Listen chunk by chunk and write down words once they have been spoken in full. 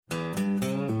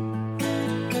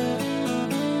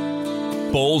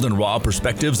Bold and raw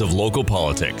perspectives of local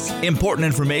politics. Important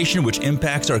information which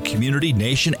impacts our community,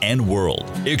 nation, and world.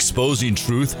 Exposing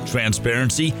truth,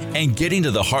 transparency, and getting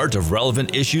to the heart of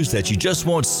relevant issues that you just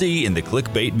won't see in the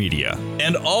clickbait media.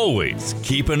 And always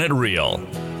keeping it real.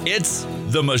 It's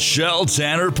the Michelle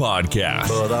Tanner Podcast.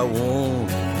 But I won't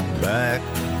back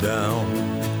down.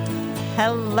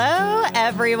 Hello,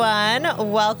 everyone.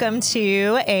 Welcome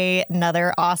to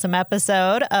another awesome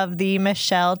episode of the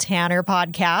Michelle Tanner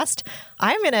Podcast.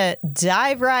 I'm going to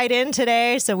dive right in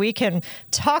today so we can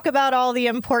talk about all the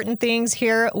important things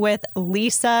here with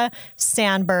Lesa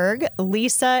Sandberg.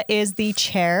 Lesa is the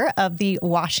chair of the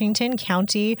Washington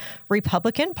County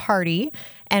Republican Party.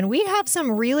 And we have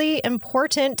some really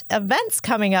important events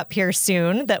coming up here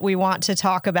soon that we want to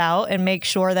talk about and make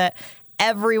sure that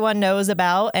everyone knows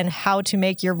about, and how to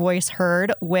make your voice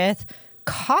heard with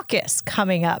caucus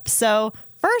coming up. So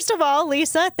first of all,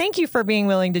 Lesa, thank you for being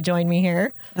willing to join me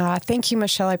here. Thank you,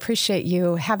 Michelle. I appreciate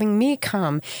you having me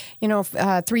come.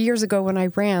 3 years ago when I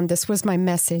ran, this was my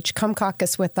message, come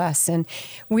caucus with us. And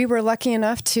we were lucky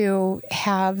enough to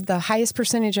have the highest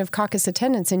percentage of caucus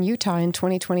attendance in Utah in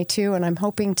 2022. And I'm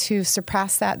hoping to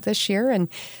surpass that this year and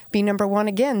be number one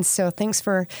again. So thanks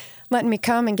for letting me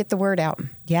come and get the word out.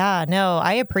 Yeah, no,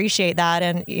 I appreciate that.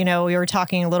 And, we were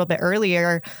talking a little bit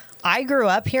earlier. I grew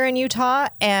up here in Utah,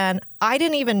 and I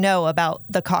didn't even know about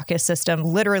the caucus system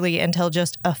literally until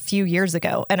just a few years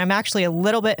ago. And I'm actually a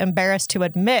little bit embarrassed to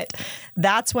admit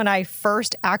that's when I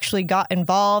first actually got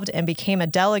involved and became a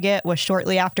delegate, was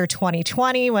shortly after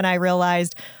 2020 when I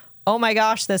realized, oh my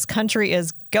gosh, this country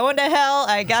is going to hell.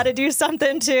 I got to do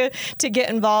something to get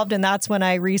involved. And that's when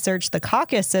I researched the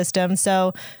caucus system.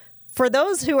 So for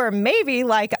those who are maybe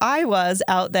like I was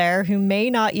out there who may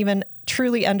not even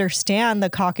truly understand the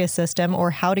caucus system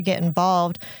or how to get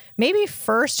involved, maybe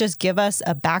first just give us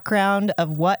a background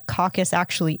of what caucus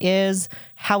actually is.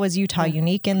 How is Utah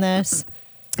unique in this?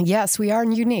 Yes, we are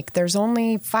unique. There's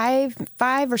only five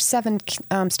or seven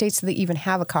states that even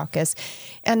have a caucus,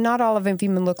 and not all of them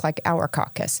even look like our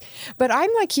caucus. But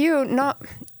I'm like you, not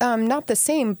the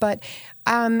same. But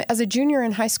as a junior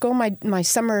in high school, my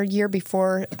summer year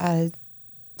before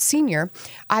senior,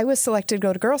 I was selected to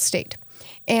go to Girls State,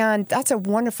 and that's a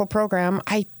wonderful program.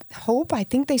 I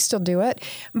think they still do it,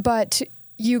 but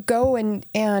you go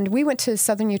and we went to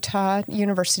Southern Utah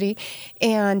University,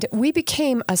 and we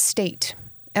became a state.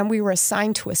 And we were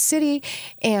assigned to a city,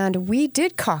 and we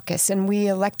did caucus, and we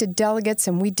elected delegates,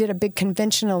 and we did a big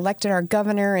convention, elected our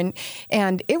governor,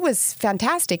 and it was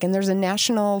fantastic. And there's a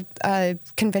national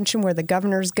convention where the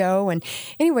governors go. And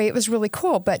anyway, it was really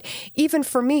cool. But even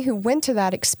for me who went to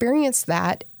that, experienced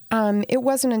that, it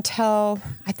wasn't until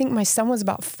I think my son was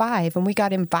about 5 and we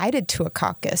got invited to a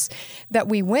caucus that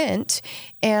we went.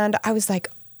 And I was like,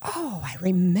 oh, I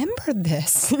remember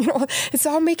this. It's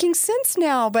all making sense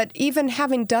now. But even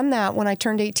having done that when I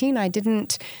turned 18, I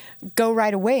didn't go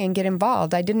right away and get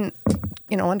involved. I didn't,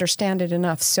 understand it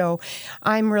enough. So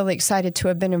I'm really excited to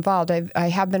have been involved. I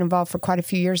have been involved for quite a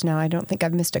few years now. I don't think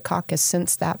I've missed a caucus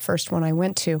since that first one I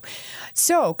went to.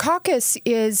 So caucus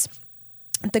is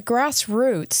the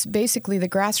grassroots, basically the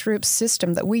grassroots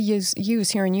system that we use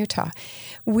here in Utah.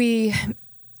 We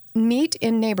meet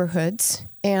in neighborhoods,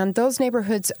 and those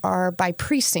neighborhoods are by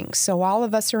precincts. So all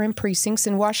of us are in precincts.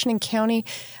 In Washington County,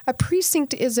 a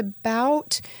precinct is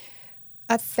about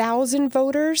 1,000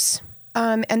 voters,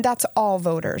 and that's all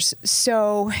voters.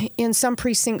 So in some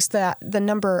precincts, the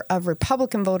number of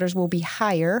Republican voters will be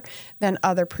higher than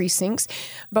other precincts.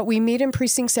 But we meet in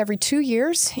precincts every 2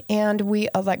 years, and we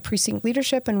elect precinct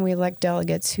leadership, and we elect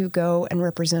delegates who go and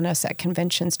represent us at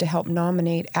conventions to help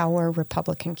nominate our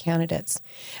Republican candidates.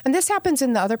 And this happens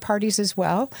in the other parties as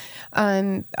well.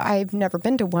 I've never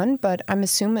been to one, but I'm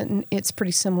assuming it's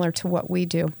pretty similar to what we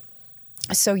do.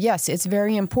 So yes, it's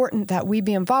very important that we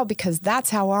be involved because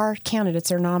that's how our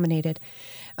candidates are nominated.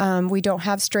 We don't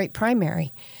have straight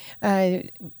primary.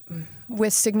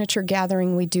 With signature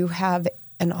gathering, we do have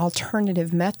an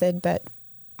alternative method, but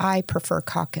I prefer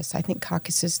caucus. I think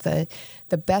caucus is the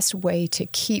best way to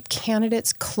keep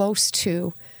candidates close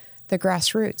to the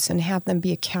grassroots and have them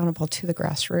be accountable to the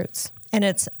grassroots. And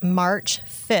it's March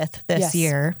 5th this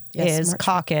year is March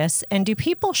caucus. 5th. And do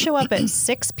people show up at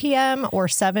 6 p.m. or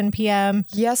 7 p.m.?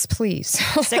 Yes, please.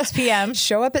 6 p.m.?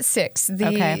 Show up at 6.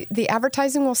 The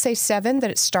advertising will say 7, that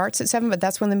it starts at 7, but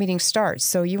that's when the meeting starts.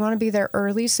 So you want to be there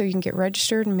early so you can get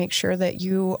registered and make sure that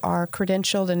you are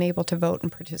credentialed and able to vote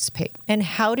and participate. And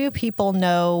how do people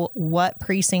know what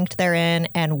precinct they're in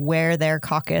and where their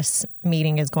caucus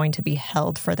meeting is going to be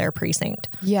held for their precinct?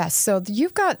 Yes. So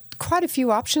you've got quite a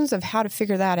few options of how to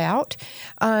figure that out.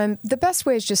 The best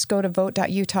way is just go to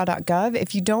vote.utah.gov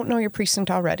if you don't know your precinct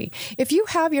already. If you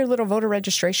have your little voter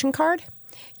registration card,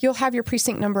 you'll have your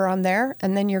precinct number on there,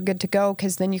 and then you're good to go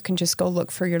because then you can just go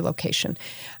look for your location.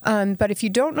 But if you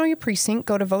don't know your precinct,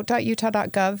 go to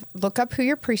vote.utah.gov, look up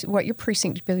what your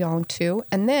precinct belongs to,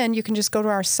 and then you can just go to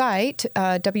our site,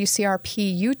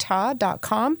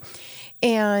 wcrputah.com,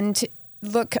 and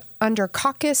look under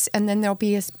caucus, and then there'll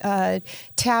be a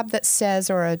tab that says,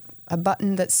 or a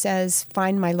button that says,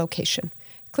 find my location.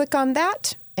 Click on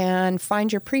that and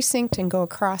find your precinct and go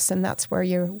across, and that's where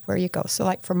you go. So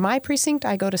like for my precinct,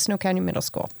 I go to Snow County Middle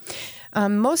School.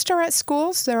 Most are at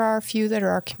schools. There are a few that are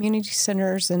our community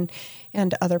centers and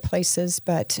other places,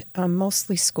 but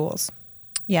mostly schools.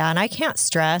 Yeah, and I can't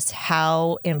stress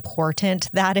how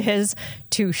important that is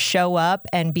to show up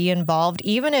and be involved,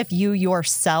 even if you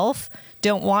yourself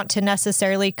don't want to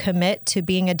necessarily commit to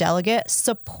being a delegate.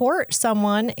 Support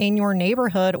someone in your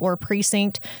neighborhood or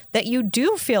precinct that you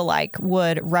do feel like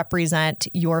would represent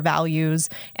your values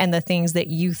and the things that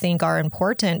you think are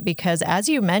important, because as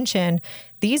you mentioned,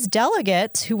 these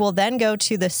delegates who will then go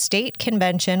to the state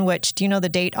convention, which, do you know the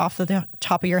date off of the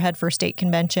top of your head for state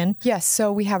convention? Yes.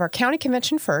 So we have our county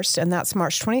convention first, and that's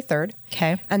March 23rd.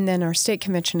 Okay. And then our state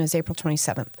convention is April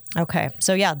 27th. Okay.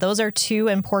 So yeah, those are two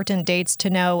important dates to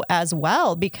know as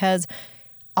well, because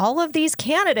all of these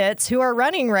candidates who are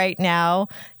running right now,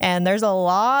 and there's a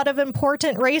lot of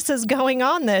important races going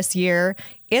on this year,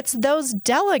 it's those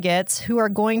delegates who are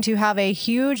going to have a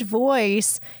huge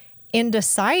voice in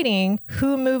deciding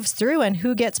who moves through and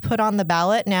who gets put on the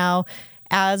ballot. Now,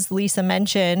 as Lesa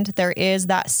mentioned, there is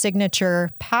that signature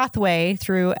pathway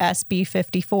through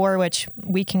SB54, which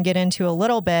we can get into a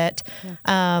little bit,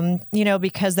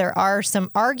 because there are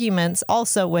some arguments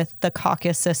also with the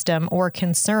caucus system or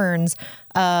concerns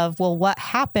of, well, what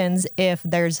happens if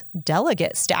there's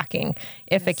delegate stacking?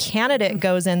 If a candidate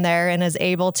goes in there and is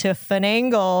able to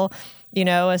finagle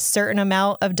a certain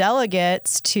amount of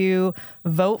delegates to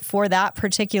vote for that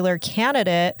particular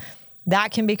candidate,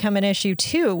 that can become an issue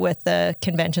too with the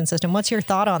convention system. What's your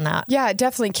thought on that? Yeah, it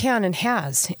definitely can and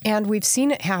has. And we've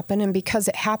seen it happen. And because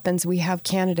it happens, we have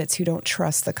candidates who don't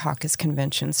trust the caucus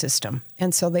convention system.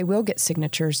 And so they will get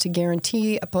signatures to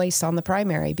guarantee a place on the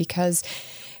primary because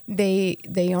they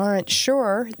aren't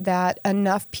sure that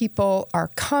enough people are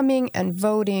coming and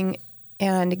voting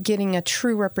and getting a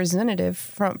true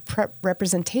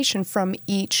representation from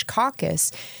each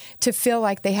caucus to feel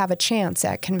like they have a chance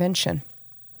at convention.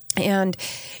 And,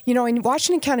 in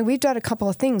Washington County, we've done a couple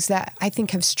of things that I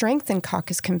think have strengthened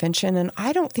caucus convention, and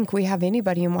I don't think we have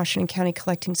anybody in Washington County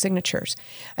collecting signatures.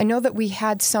 I know that we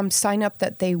had some sign up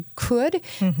that they could,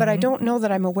 but I don't know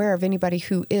that I'm aware of anybody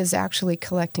who is actually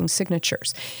collecting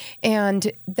signatures.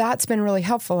 And that's been really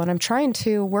helpful, and I'm trying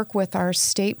to work with our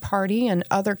state party and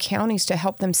other counties to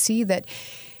help them see that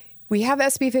we have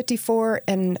SB 54,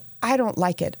 and I don't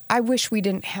like it. I wish we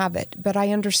didn't have it, but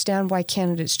I understand why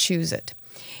candidates choose it.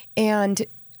 And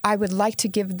I would like to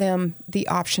give them the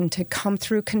option to come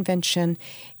through convention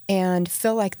and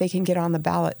feel like they can get on the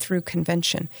ballot through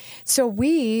convention. So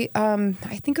we,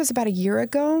 I think it was about a year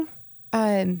ago,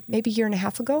 maybe a year and a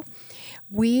half ago,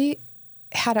 we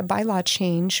had a bylaw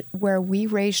change where we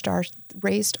raised our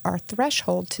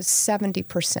threshold to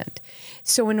 70%.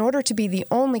 So in order to be the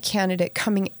only candidate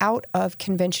coming out of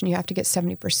convention, you have to get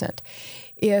 70%.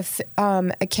 If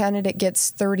a candidate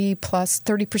gets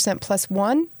 30% plus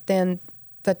one, then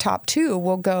the top two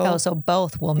will go. Oh, so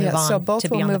both will move on. So both to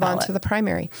will be move on to the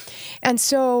primary. And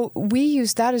so we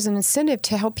use that as an incentive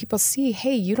to help people see,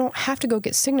 hey, you don't have to go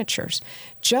get signatures.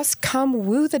 Just come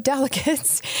woo the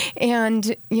delegates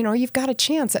and, you've got a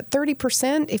chance at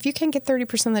 30%. If you can't get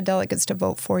 30% of the delegates to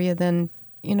vote for you, then,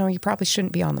 you probably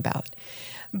shouldn't be on the ballot.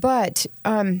 But,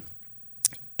 and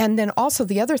then also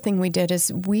the other thing we did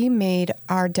is we made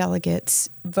our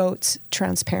delegates' votes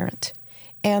transparent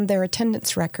and their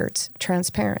attendance records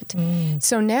transparent.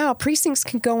 So now precincts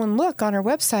can go and look on our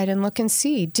website and look and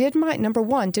see, number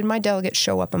one, did my delegate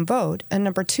show up and vote? And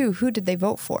number two, who did they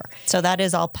vote for? So that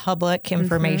is all public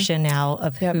information now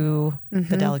of who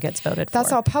the delegates voted for.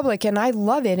 That's all public, and I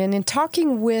love it. And in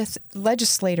talking with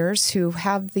legislators who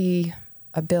have the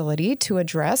ability to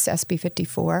address SB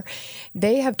 54,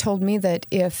 they have told me that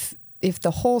if the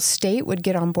whole state would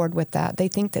get on board with that, they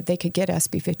think that they could get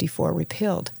SB 54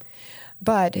 repealed.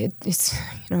 But it's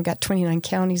got 29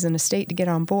 counties in the state to get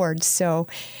on board. So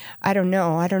I don't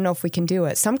know. I don't know if we can do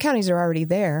it. Some counties are already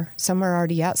there. Some are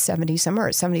already at 70. Some are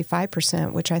at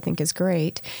 75%, which I think is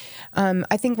great.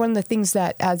 I think one of the things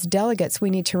that as delegates we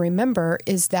need to remember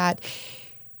is that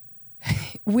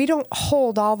we don't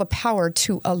hold all the power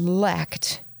to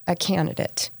elect a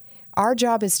candidate. Our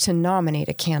job is to nominate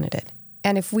a candidate.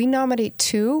 And if we nominate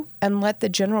 2 and let the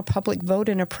general public vote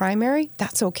in a primary,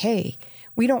 that's okay.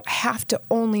 We don't have to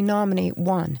only nominate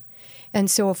 1. And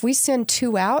so if we send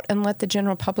 2 out and let the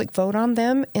general public vote on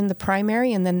them in the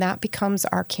primary, and then that becomes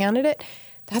our candidate,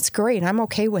 that's great. I'm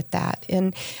okay with that.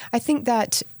 And I think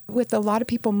that with a lot of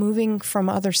people moving from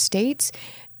other states,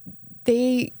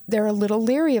 they're a little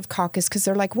leery of caucus because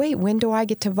they're like, wait, when do I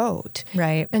get to vote?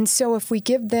 Right. And so if we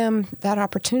give them that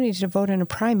opportunity to vote in a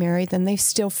primary, then they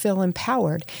still feel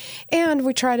empowered. And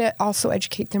we try to also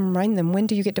educate them, remind them, when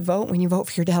do you get to vote? When you vote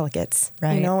for your delegates,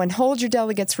 right. And hold your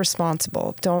delegates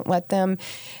responsible. Don't let them,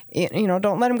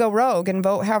 don't let them go rogue and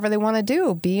vote however they want to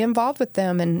do. Be involved with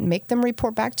them and make them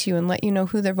report back to you and let you know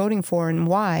who they're voting for and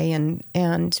why,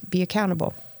 and be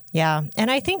accountable. Yeah. And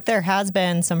I think there has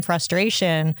been some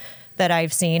frustration that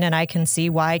I've seen, and I can see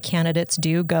why candidates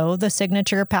do go the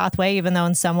signature pathway, even though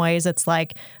in some ways it's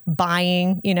like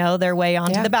buying, their way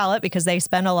onto the ballot because they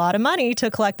spend a lot of money to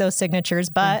collect those signatures.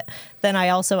 But then I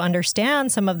also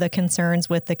understand some of the concerns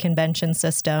with the convention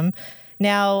system.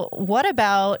 Now, what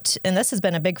about, and this has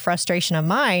been a big frustration of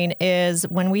mine, is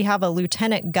when we have a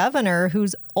lieutenant governor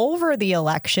who's over the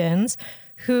elections,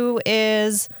 who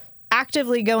is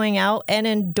actively going out and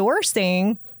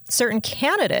endorsing certain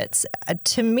candidates.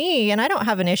 To me, and I don't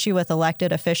have an issue with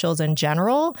elected officials in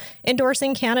general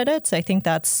endorsing candidates. I think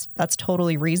that's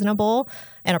totally reasonable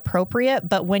and appropriate.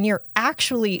 But when you're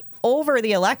actually over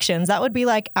the elections, that would be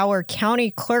like our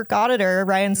county clerk auditor,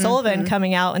 Ryan Sullivan,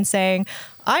 coming out and saying,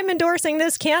 I'm endorsing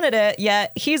this candidate,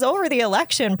 yet he's over the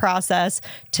election process.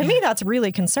 To me, that's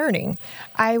really concerning.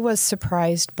 I was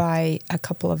surprised by a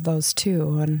couple of those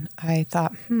too. And I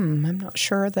thought, I'm not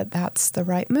sure that that's the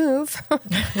right move.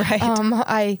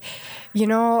 Right.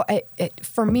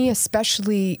 For me,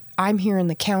 especially, I'm here in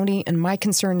the county and my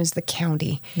concern is the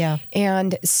county. Yeah.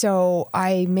 And so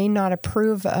I may not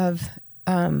approve of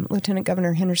Lieutenant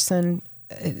Governor Henderson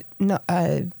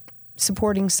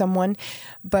supporting someone,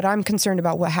 but I'm concerned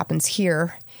about what happens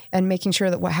here and making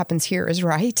sure that what happens here is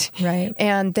right. Right.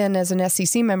 And then as an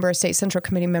SEC member, a state central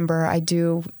committee member, I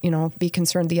do, be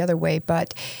concerned the other way.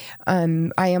 But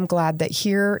I am glad that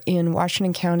here in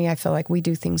Washington County, I feel like we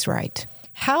do things right.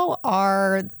 How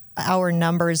are our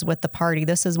numbers with the party?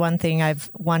 This is one thing I've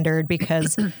wondered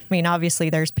because, obviously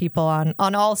there's people on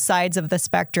all sides of the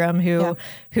spectrum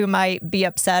who might be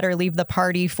upset or leave the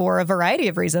party for a variety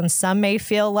of reasons. Some may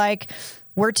feel like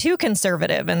we're too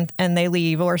conservative and they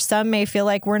leave, or some may feel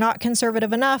like we're not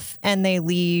conservative enough and they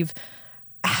leave.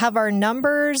 Have our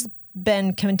numbers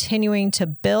been continuing to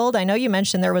build? I know you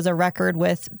mentioned there was a record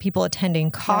with people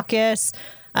attending caucus.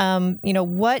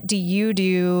 What do you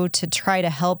do to try to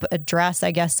help address,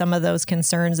 I guess, some of those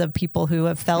concerns of people who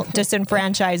have felt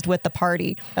disenfranchised with the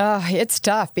party? It's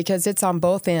tough because it's on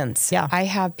both ends. Yeah. I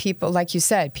have people, like you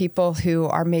said, people who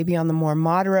are maybe on the more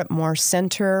moderate, more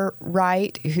center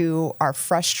right, who are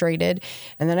frustrated.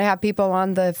 And then I have people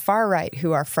on the far right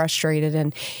who are frustrated.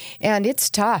 And it's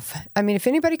tough. If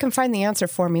anybody can find the answer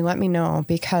for me, let me know,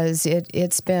 because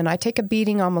I take a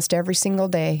beating almost every single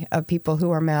day of people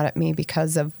who are mad at me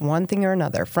because of one thing or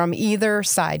another from either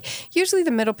side. Usually the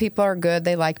middle people are good.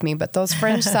 They like me, but those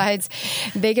fringe sides,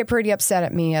 they get pretty upset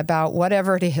at me about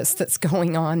whatever it is that's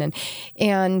going on.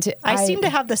 And I seem to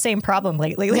have the same problem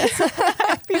lately.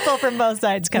 People from both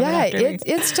sides coming after me.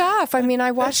 It's tough.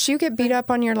 I watched you get beat up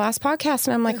on your last podcast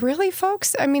and I'm like, really,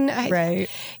 folks? Right.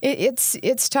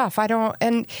 It's tough.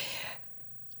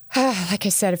 Like I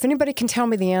said, if anybody can tell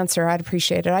me the answer, I'd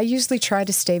appreciate it. I usually try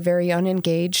to stay very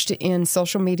unengaged in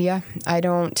social media. I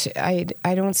don't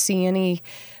see any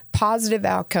positive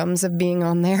outcomes of being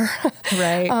on there.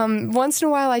 Right. Once in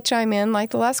a while I chime in. Like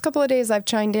the last couple of days I've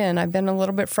chimed in. I've been a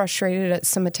little bit frustrated at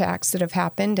some attacks that have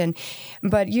happened.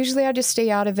 But usually I just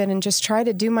stay out of it and just try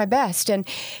to do my best. And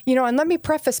let me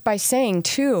preface by saying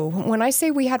too, when I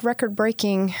say we had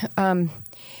record-breaking,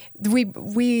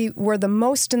 we were the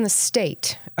most in the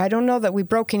state. I don't know that we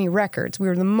broke any records. We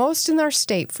were the most in our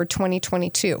state for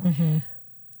 2022. Mm-hmm.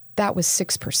 That was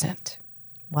 6%.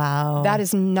 Wow. That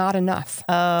is not enough.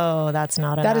 Oh, that's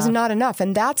not enough. That is not enough.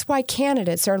 And that's why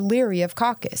candidates are leery of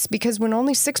caucus, because when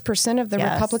only 6% of the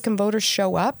Republican voters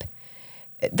show up,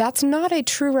 that's not a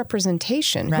true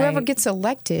representation. Right. Whoever gets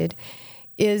elected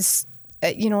is,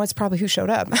 it's probably who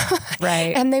showed up.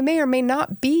 Right. And they may or may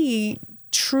not be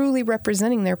truly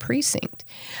representing their precinct.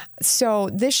 So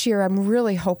this year, I'm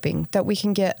really hoping that we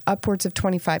can get upwards of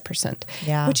 25%.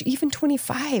 Yeah. Which even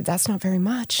 25, that's not very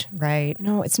much. Right.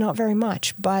 It's not very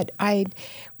much, but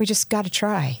we just got to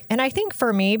try. And I think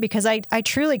for me, because I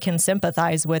truly can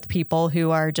sympathize with people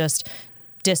who are just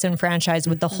disenfranchised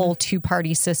with the whole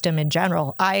two-party system in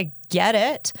general. I get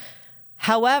it.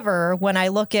 However, when I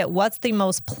look at what's the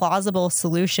most plausible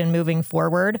solution moving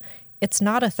forward, it's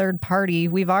not a third party.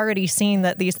 We've already seen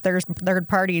that these third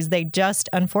parties, they just,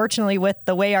 unfortunately, with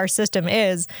the way our system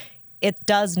is, it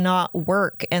does not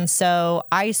work. And so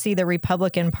I see the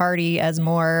Republican Party as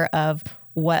more of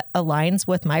what aligns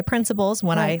with my principles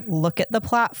when I look at the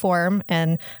platform,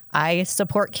 and I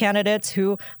support candidates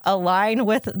who align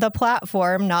with the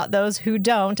platform, not those who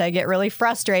don't. I get really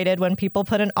frustrated when people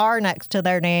put an R next to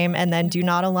their name and then do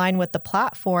not align with the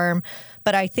platform.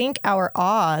 But I think our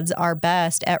odds are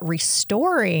best at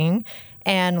restoring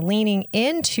and leaning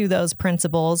into those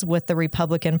principles with the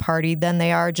Republican Party than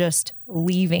they are just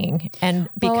leaving and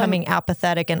becoming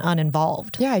apathetic and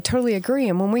uninvolved. Yeah, I totally agree.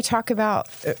 And when we talk about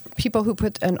people who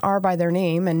put an R by their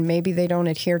name and maybe they don't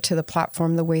adhere to the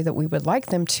platform the way that we would like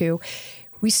them to,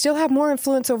 we still have more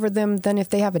influence over them than if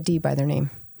they have a D by their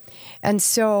name. And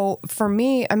so for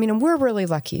me, I mean, and we're really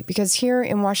lucky because here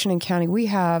in Washington County, we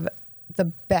have the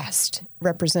best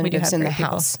representatives in the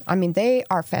House. I mean, they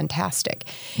are fantastic.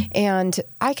 And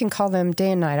I can call them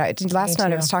day and night. Last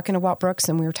night I was talking about Brooks,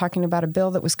 and we were talking about a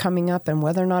bill that was coming up and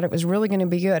whether or not it was really going to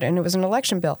be good. And it was an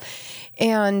election bill.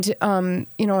 And,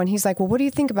 you know, and he's like, well, what do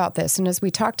you think about this? And as we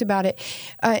talked about it,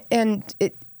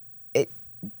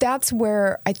 that's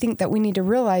where I think that we need to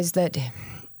realize that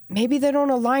maybe they don't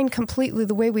align completely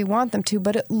the way we want them to,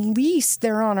 but at least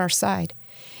they're on our side.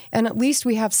 And at least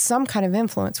we have some kind of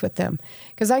influence with them.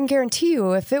 Because I can guarantee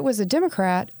you, if it was a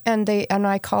Democrat and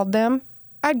I called them,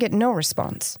 I'd get no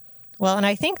response. Well, and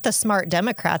I think the smart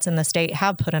Democrats in the state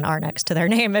have put an R next to their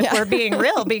name, if we're being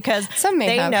real, because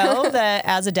they know that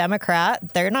as a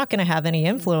Democrat, they're not going to have any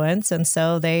influence. And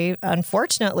so they,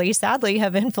 unfortunately, sadly,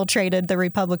 have infiltrated the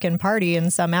Republican Party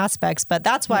in some aspects. But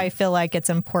that's why I feel like it's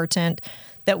important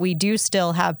that we do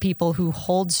still have people who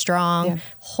hold strong,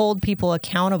 hold people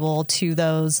accountable to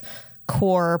those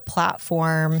core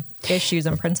platform issues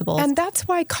and principles. And that's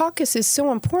why caucus is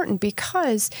so important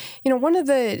because, you know, one of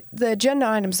the agenda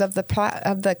items of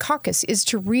the caucus is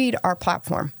to read our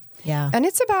platform. Yeah. And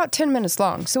it's about 10 minutes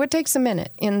long. So it takes a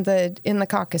minute in the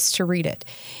caucus to read it.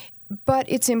 But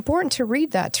it's important to read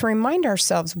that to remind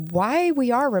ourselves why we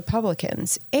are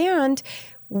Republicans, and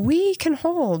we can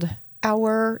hold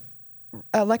our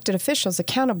elected officials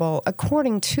accountable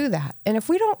according to that. And if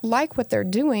we don't like what they're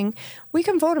doing, we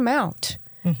can vote them out.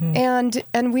 Mm-hmm.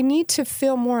 And we need to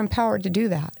feel more empowered to do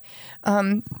that.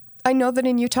 I know that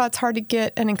in Utah, it's hard to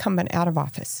get an incumbent out of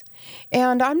office.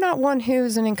 And I'm not one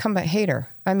who's an incumbent hater.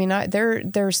 I mean,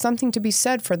 there's something to be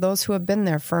said for those who have been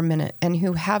there for a minute and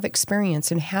who have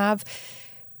experience and have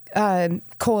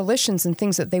coalitions and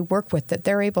things that they work with, that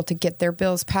they're able to get their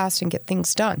bills passed and get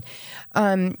things done.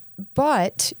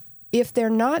 But if they're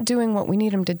not doing what we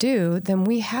need them to do, then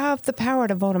we have the power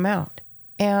to vote them out.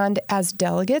 And as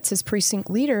delegates, as precinct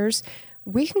leaders,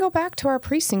 we can go back to our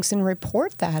precincts and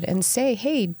report that and say,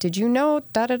 hey, did you know,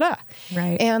 da-da-da.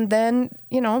 Right. And then,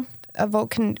 you know,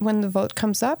 when the vote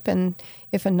comes up and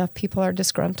if enough people are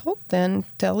disgruntled, then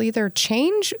they'll either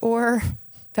change or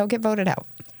they'll get voted out.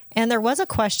 And there was a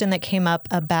question that came up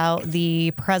about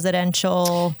the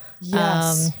presidential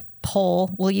poll.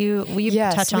 Will you touch on that?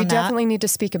 Yes, we definitely need to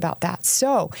speak about that.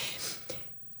 So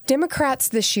Democrats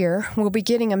this year will be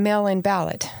getting a mail-in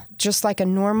ballot, just like a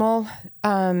normal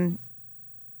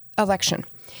election.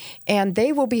 And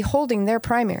they will be holding their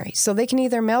primary. So they can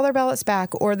either mail their ballots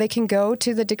back or they can go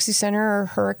to the Dixie Center or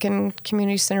Hurricane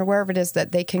Community Center, wherever it is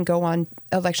that they can go on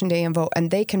Election Day and vote,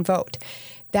 and they can vote.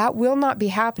 That will not be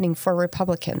happening for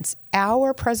Republicans.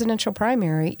 Our presidential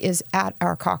primary is at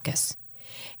our caucus.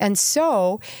 And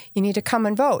so you need to come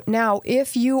and vote. Now,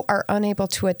 if you are unable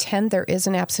to attend, there is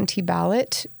an absentee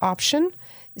ballot option.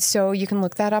 So you can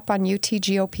look that up on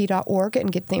utgop.org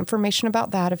and get the information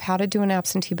about that, of how to do an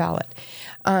absentee ballot.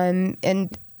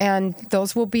 And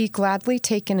those will be gladly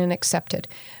taken and accepted.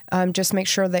 Just make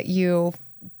sure that you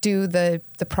do the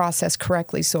process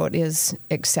correctly so it is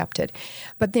accepted.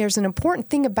 But there's an important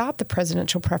thing about the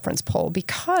presidential preference poll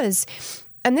because,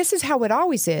 and this is how it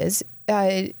always is,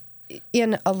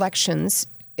 in elections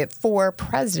for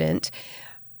president,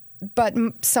 but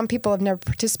some people have never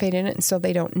participated in it, and so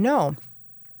they don't know.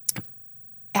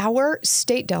 Our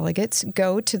state delegates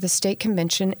go to the state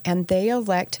convention, and they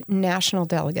elect national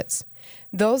delegates.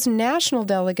 Those national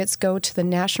delegates go to the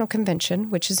national convention,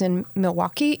 which is in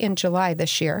Milwaukee in July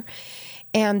this year,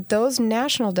 and those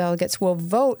national delegates will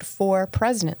vote for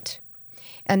president,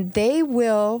 and they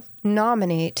will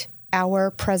nominate our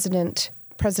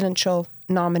presidential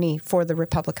nominee for the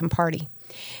Republican Party.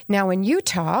 Now, in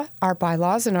Utah, our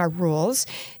bylaws and our rules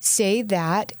say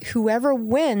that whoever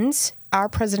wins our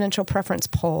presidential preference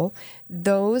poll,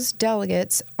 those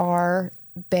delegates are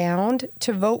bound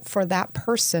to vote for that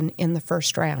person in the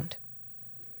first round.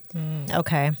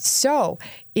 Okay. So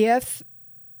if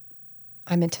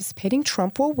I'm anticipating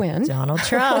Trump will win. Donald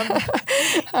Trump.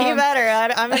 He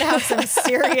better. I'm going to have some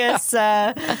serious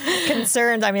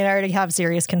concerns. I mean, I already have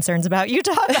serious concerns about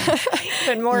Utah, but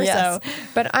even more so.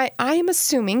 But I am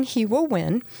assuming he will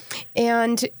win.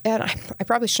 And I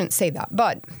probably shouldn't say that,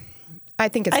 but I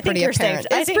think it's pretty apparent.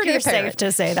 I think you're safe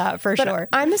to say that for sure.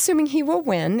 I'm assuming he will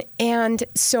win. And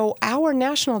so our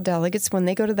national delegates, when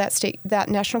they go to that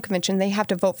national convention, they have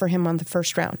to vote for him on the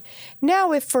first round.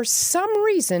 Now, if for some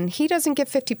reason he doesn't get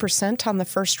 50% on the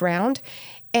first round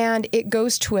and it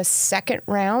goes to a second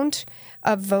round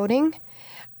of voting,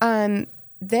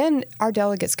 then our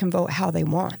delegates can vote how they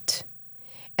want.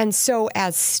 And so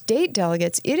as state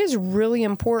delegates, it is really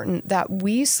important that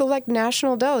we select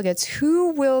national delegates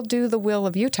who will do the will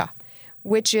of Utah,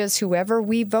 which is whoever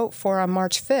we vote for on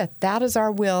March 5th. That is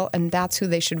our will, and that's who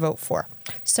they should vote for.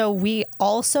 So we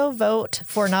also vote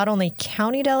for not only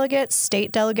county delegates,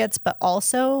 state delegates, but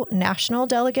also national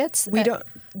delegates? We don't.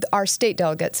 Our state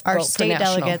delegates vote for national. Our state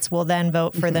delegates will then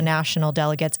vote for the national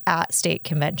delegates at state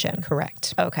convention.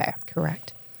 Correct. Okay.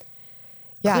 Correct.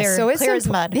 Yeah, clear as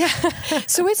mud. Yeah,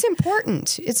 so it's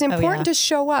important. It's important to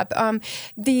show up.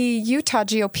 The Utah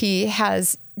GOP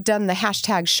has done the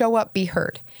hashtag Show Up, Be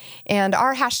Heard, and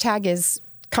our hashtag is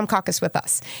Come Caucus With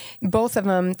Us. Both of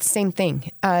them, same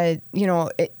thing.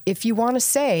 If you want to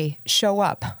say show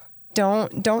up,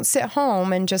 don't sit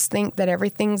home and just think that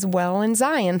everything's well in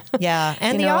Zion. Yeah,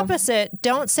 and the opposite.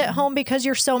 Don't sit home because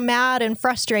you're so mad and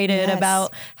frustrated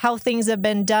about how things have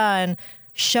been done.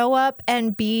 Show up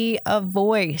and be a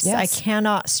voice. Yes. I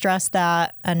cannot stress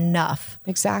that enough.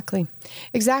 Exactly.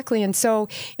 And so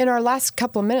in our last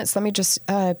couple of minutes, let me just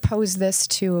pose this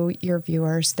to your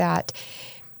viewers, that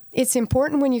it's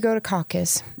important when you go to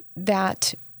caucus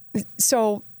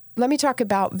so let me talk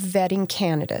about vetting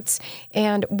candidates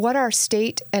and what our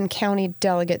state and county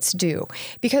delegates do.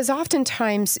 Because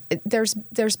oftentimes there's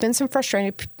been some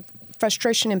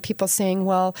frustration in people saying,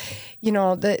 well,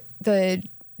 the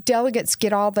delegates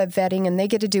get all the vetting and they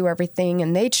get to do everything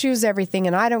and they choose everything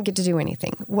and I don't get to do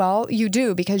anything. Well, you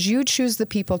do, because you choose the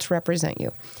people to represent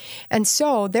you. And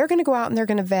so they're going to go out and they're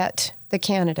going to vet the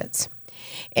candidates.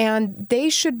 And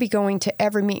they should be going to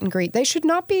every meet and greet. They should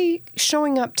not be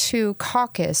showing up to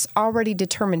caucus already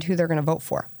determined who they're going to vote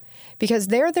for, because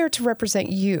they're there to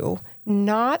represent you,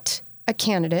 not a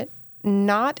candidate,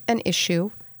 not an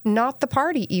issue, not the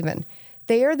party even.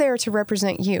 They are there to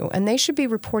represent you, and they should be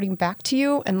reporting back to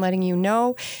you and letting you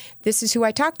know, this is who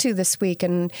I talked to this week,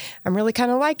 and I'm really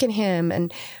kind of liking him,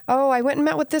 and I went and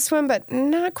met with this one, but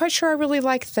not quite sure I really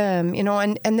like them,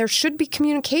 and there should be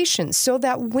communication so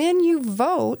that when you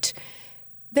vote,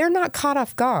 they're not caught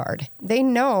off guard. They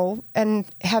know and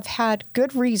have had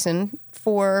good reason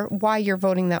for why you're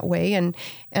voting that way and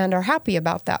are happy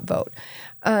about that vote.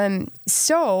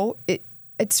 So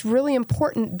it's really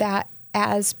important that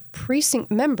as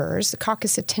precinct members,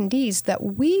 caucus attendees, that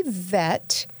we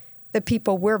vet the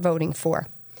people we're voting for.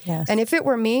 Yes. And if it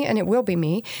were me, and it will be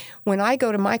me, when I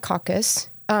go to my caucus,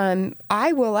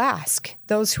 I will ask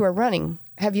those who are running,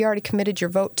 have you already committed your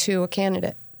vote to a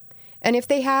candidate? And if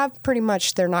they have, pretty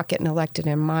much they're not getting elected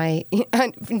they're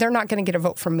not going to get a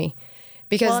vote from me.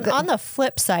 Because on the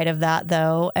flip side of that,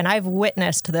 though, and I've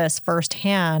witnessed this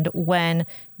firsthand, when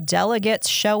delegates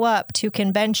show up to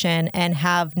convention and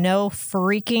have no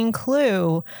freaking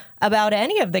clue about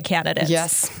any of the candidates.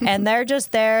 Yes. And they're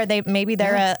just there. Maybe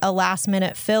they're a last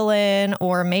minute fill-in,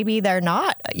 or maybe they're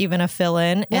not even a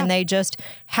fill-in, and they just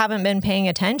haven't been paying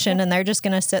attention, and they're just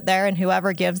going to sit there, and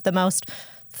whoever gives the most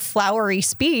flowery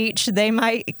speech, they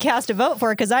might cast a vote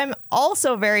for, because I'm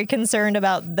also very concerned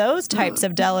about those types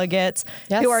of delegates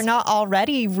who are not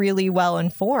already really well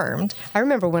informed. I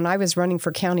remember when I was running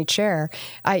for county chair,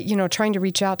 trying to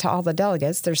reach out to all the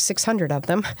delegates, there's 600 of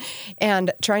them,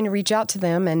 and trying to reach out to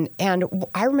them. And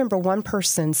I remember one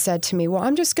person said to me, well,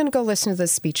 I'm just going to go listen to the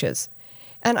speeches.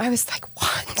 And I was like,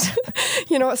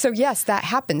 what? So yes, that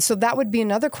happens. So that would be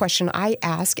another question I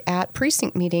ask at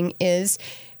precinct meeting is,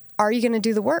 are you going to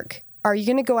do the work? Are you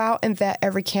going to go out and vet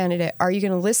every candidate? Are you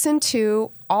going to listen to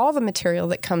all the material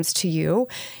that comes to you?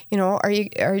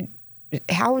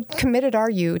 How committed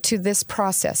are you to this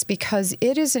process? Because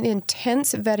it is an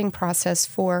intense vetting process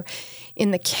in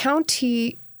the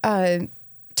county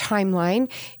timeline,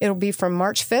 it'll be from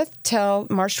March 5th till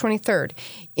March 23rd.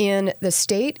 In the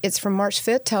state, it's from March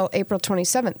 5th till April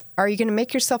 27th. Are you going to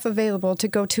make yourself available to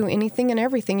go to anything and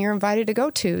everything you're invited to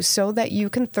go to so that you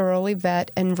can thoroughly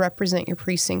vet and represent your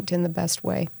precinct in the best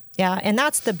way? Yeah, and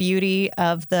that's the beauty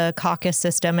of the caucus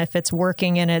system if it's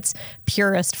working in its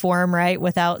purest form, right,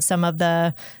 without some of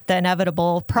the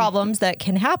inevitable problems that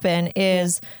can happen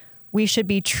is we should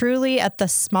be truly at the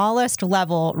smallest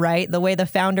level, right? The way the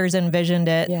founders envisioned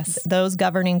it. Yes. Those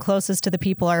governing closest to the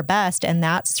people are best. And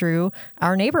that's through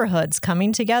our neighborhoods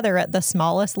coming together at the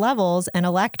smallest levels and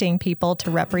electing people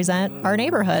to represent our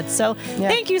neighborhoods. So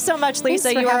thank you so much,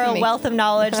 Lesa. You are a wealth of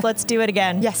knowledge. Let's do it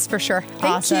again. Yes, for sure. Thank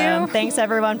Awesome. you. Thanks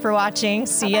everyone for watching.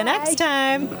 See you next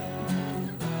time.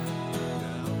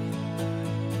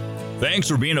 Thanks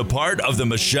for being a part of the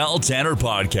Michelle Tanner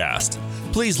Podcast.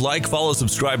 Please like, follow,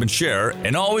 subscribe, and share.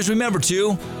 And always remember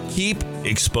to keep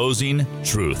exposing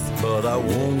truth. But I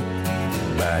won't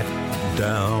back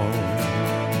down.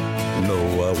 No,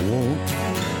 I won't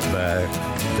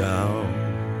back down.